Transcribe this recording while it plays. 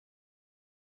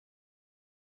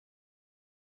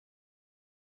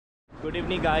Good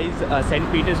evening guys, Saint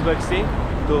Petersburg से।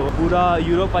 तो पूरा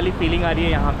यूरोप वाली फीलिंग आ रही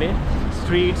है यहाँ पे।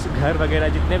 स्ट्रीट्स, घर वगैरह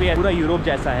जितने भी है पूरा यूरोप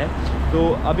जैसा है। तो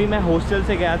अभी मैं हॉस्टल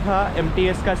से गया था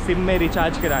MTS का सिम में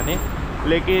रिचार्ज कराने,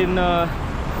 लेकिन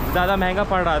ज़्यादा महंगा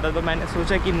पड़ रहा था। तो मैंने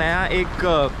सोचा कि नया एक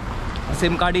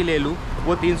सिम कार्ड ही ले लूँ।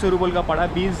 वो 300 रुपये का पड़ा,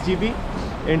 20 GB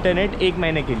इंटरनेट 1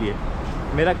 महीने के लिए।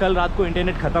 मेरा कल रात को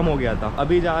इंटरनेट ख़त्म हो गया था।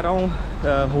 अभी जा रहा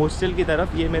हूँ हॉस्टल की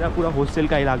तरफ। ये मेरा पूरा हॉस्टल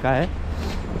का इलाका है,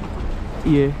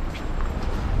 ये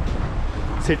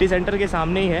सिटी सेंटर के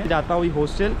सामने ही है। जाता हूँ ये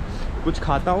हॉस्टल, कुछ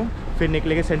खाता हूँ, फिर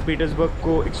निकलेंगे सेंट पीटर्सबर्ग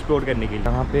को एक्सप्लोर करने के लिए।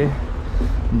 यहाँ पे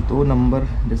 2 नंबर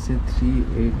जैसे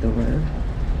 38 दबाया,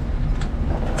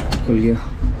 खुल गया।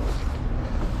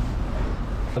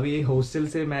 अभी हॉस्टल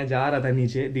से मैं जा रहा था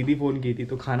नीचे, दीदी फ़ोन की थी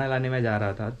तो खाना लाने में जा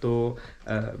रहा था। तो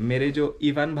मेरे जो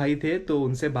इवान भाई थे तो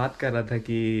उनसे बात कर रहा था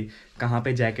कि कहाँ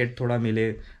पे जैकेट थोड़ा मिले,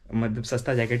 मतलब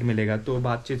सस्ता जैकेट मिलेगा। तो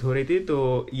बातचीत हो रही थी।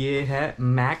 तो ये है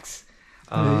मैक्स,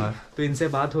 तो इनसे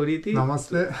बात हो रही थी।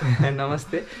 नमस्ते।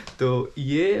 नमस्ते। तो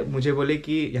ये मुझे बोले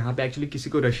कि यहाँ पे एक्चुअली किसी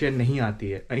को रशियन नहीं आती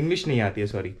है, इंग्लिश नहीं आती है,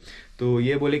 सॉरी। तो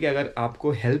ये बोले कि अगर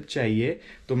आपको हेल्प चाहिए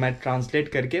तो मैं ट्रांसलेट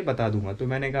करके बता दूंगा। तो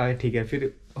मैंने कहा ठीक है।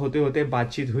 फिर होते होते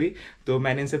बातचीत हुई तो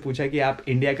मैंने इनसे पूछा कि आप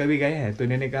इंडिया कभी गए हैं। तो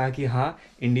इन्होंने कहा कि हाँ,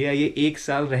 इंडिया ये 1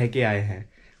 साल रह के आए हैं,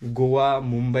 Goa,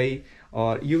 Mumbai.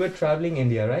 Or you were traveling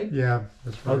India, right? Yeah,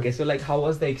 that's right. Okay, so like how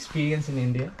was the experience in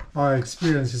India? Our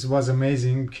experience was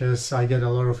amazing because I get a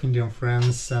lot of Indian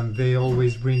friends and they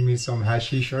always bring me some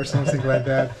hashish or something like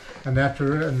that. And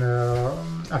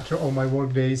after all my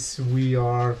work days, we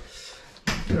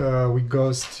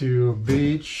goes to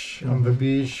beach, on the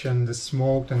beach, and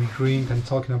smoked and drink and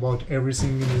talking about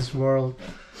everything in this world.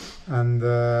 And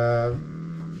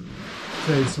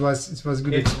so it was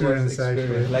good experience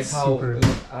actually. Like how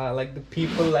like the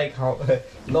people, like how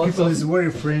lots people of is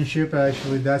very friendship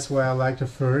actually. That's why I liked it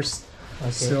first.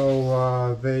 Okay. So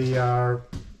they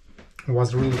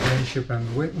was really friendship, and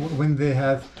when they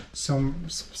have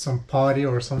some party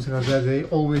or something like that, they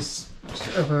always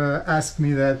ask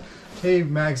me that, hey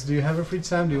Max, do you have a free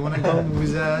time? Do you want to come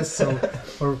with us? So,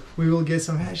 or we will get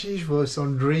some hashish or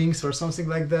some drinks or something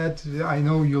like that. I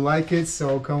know you like it,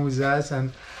 so come with us.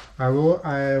 And I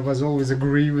was always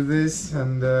agree with this,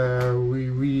 and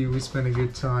we spent a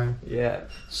good time. Yeah.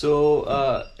 So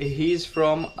he's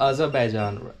from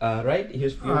Azerbaijan, right?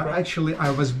 Actually, I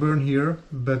was born here,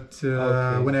 but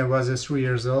Okay. when I was 3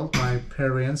 years old, my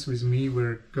parents with me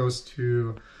goes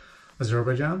to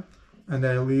Azerbaijan,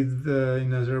 and I lived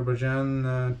in Azerbaijan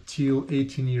till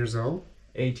 18 years old.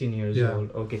 18 years Yeah.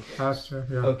 old. Okay. After,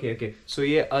 yeah. Okay, okay. So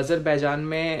ये Azerbaijan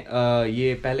में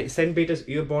ये पहले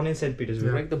you're born in Saint Petersburg,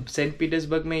 Yeah. right? तो Saint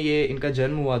Petersburg में ये इनका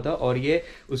जन्म हुआ था, और ये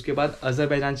उसके बाद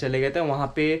अजरबैजान चले गए थे।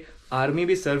 वहाँ पे आर्मी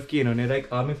भी सर्व की इन्होंने, लाइक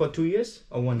आर्मी फॉर 2 years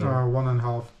और 1 year?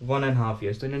 1.5. 1.5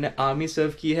 years। तो इन्होंने आर्मी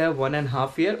सर्व की है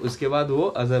 1.5 year। उसके बाद वो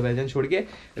अजरबैजान छोड़ के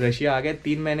रशिया आ गए।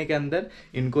 3 महीने के अंदर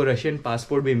इनको रशियन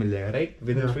पासपोर्ट भी मिल जाएगा, right?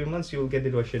 With in 3 months you will get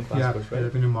the Russian passport, right?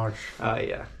 Yeah, in March.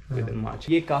 Yeah, within March।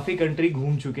 ये काफी कंट्री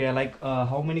घूम चुके हैं। Like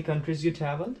how many countries you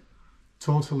traveled?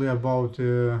 Totally about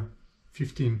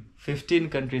 15. 15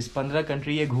 countries, 15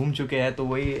 country ये घूम चुके हैं। तो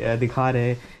वही दिखा रहे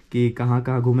हैं कि कहाँ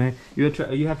कहाँ घूमे।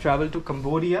 You have traveled to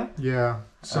Cambodia? Yeah,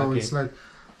 so Okay. it's like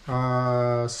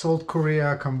South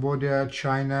Korea, Cambodia,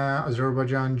 China,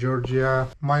 Azerbaijan, Georgia.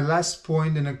 My last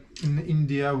point in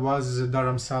India was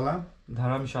Dharamsala.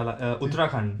 Dharamshala,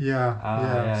 Uttarakhand. Yeah,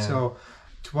 yeah. So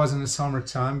it was in the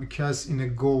summertime because in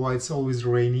Goa it's always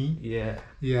rainy. Yeah.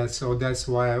 Yeah, so that's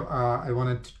why I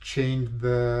wanted to change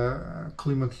the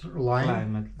climate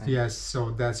line. Yes, so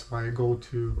that's why I go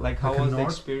to Like how was the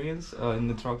north. experience in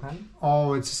Uttarakhand?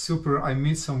 Oh, it's super. I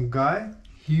meet some guy.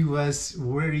 He was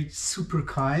very super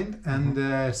kind and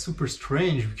super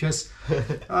strange because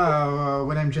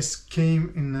when I just came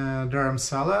in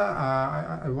Dharamsala,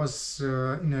 I was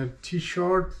in a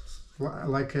t-shirt,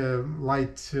 like a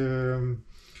light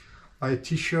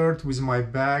t-shirt with my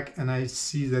bag, and I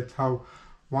see that how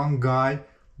one guy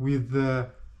with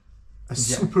a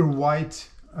super white,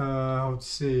 how to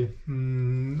say,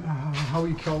 how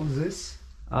you call this?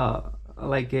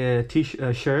 Like a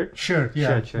shirt. Shirt,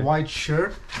 yeah. Shirt. White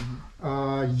shirt,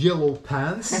 yellow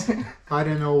pants. I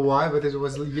don't know why, but it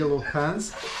was yellow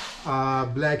pants,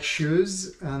 black shoes,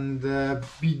 and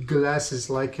big glasses,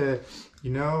 like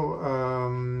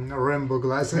rainbow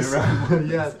glasses.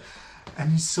 Yeah.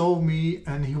 And he saw me,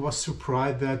 and he was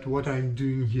surprised that what I'm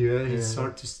doing here. He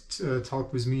started to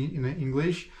talk with me in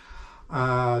English.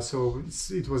 So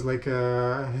it was like,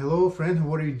 hello friend,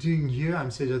 what are you doing here?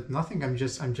 I'm saying that nothing. I'm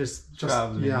just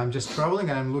traveling. Yeah, I'm just traveling,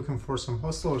 and I'm looking for some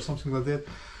hostel or something like that.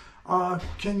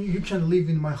 you can live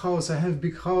in my house? I have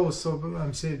big house. So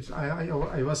I'm saying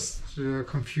I was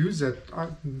confused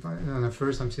and at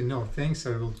first I'm saying no thanks,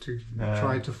 I will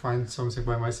try to find something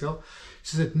by myself.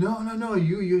 She said no,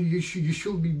 you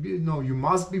should be no, you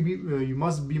must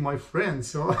be my friend.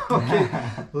 So okay,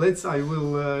 I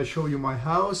will show you my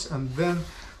house. And then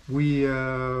we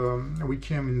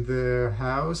came in the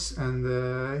house, and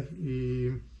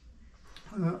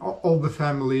all the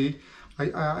family.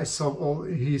 I saw all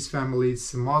his family.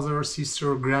 It's mother,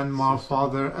 sister, grandma,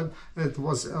 father, and it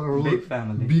was a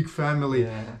big family.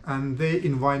 Yeah. And they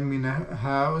invited me in a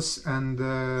house, and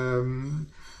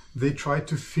they tried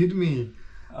to feed me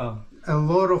a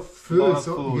lot of food.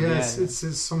 Yes, yeah.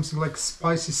 It's something like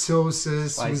spicy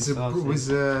sauces with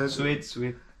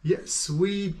sweet. Yeah,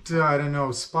 sweet. I don't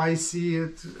know, spicy.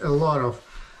 A lot of,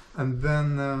 and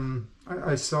then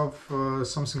I saw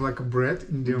something like a bread,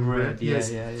 Indian bread. Yeah,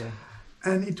 yes. Yeah.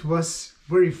 And it was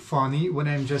very funny when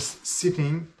I'm just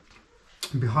sitting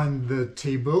behind the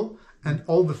table, and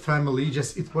all the family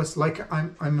it was like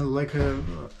I'm like a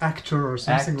actor or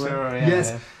something.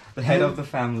 Yes, the head of the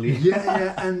family.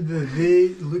 Yeah, and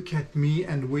they look at me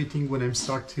and waiting when I'm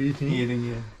start eating.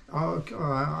 Yeah.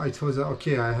 I told them,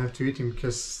 okay, I have to eat him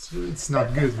because it's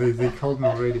not good. They called me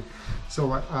already.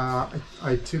 So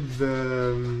I took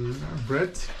the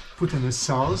bread, put in a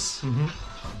sauce.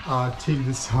 Take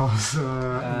the sauce in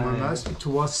my mouth. It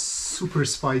was super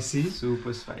spicy.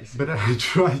 But I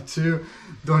tried to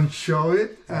don't show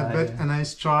it. And I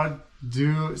start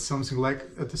do something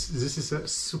like this is a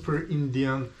super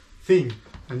Indian thing,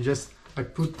 and just I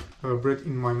put bread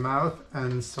in my mouth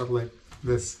and start like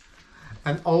this,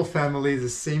 and all family at the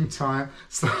same time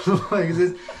started like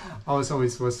this. Also,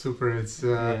 it was super. It's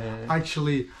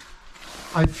actually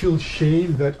I feel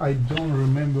shame that I don't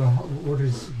remember what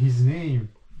is his name.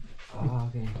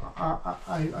 Okay.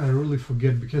 I really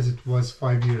forget because it was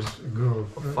 5 years ago.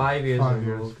 5 years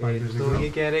ago. तो ये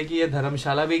कह रहे कि ये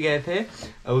धर्मशाला भी गए थे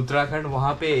उत्तराखंड,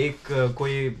 वहाँ पे एक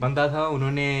कोई बंदा था,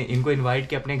 उन्होंने इनको इनवाइट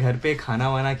किया अपने घर पे, खाना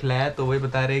वाना खिलाया, तो वही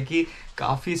बता रहे कि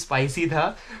काफ़ी स्पाइसी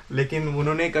था, लेकिन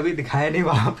उन्होंने कभी दिखाया नहीं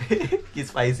वहाँ पे कि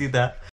स्पाइसी था.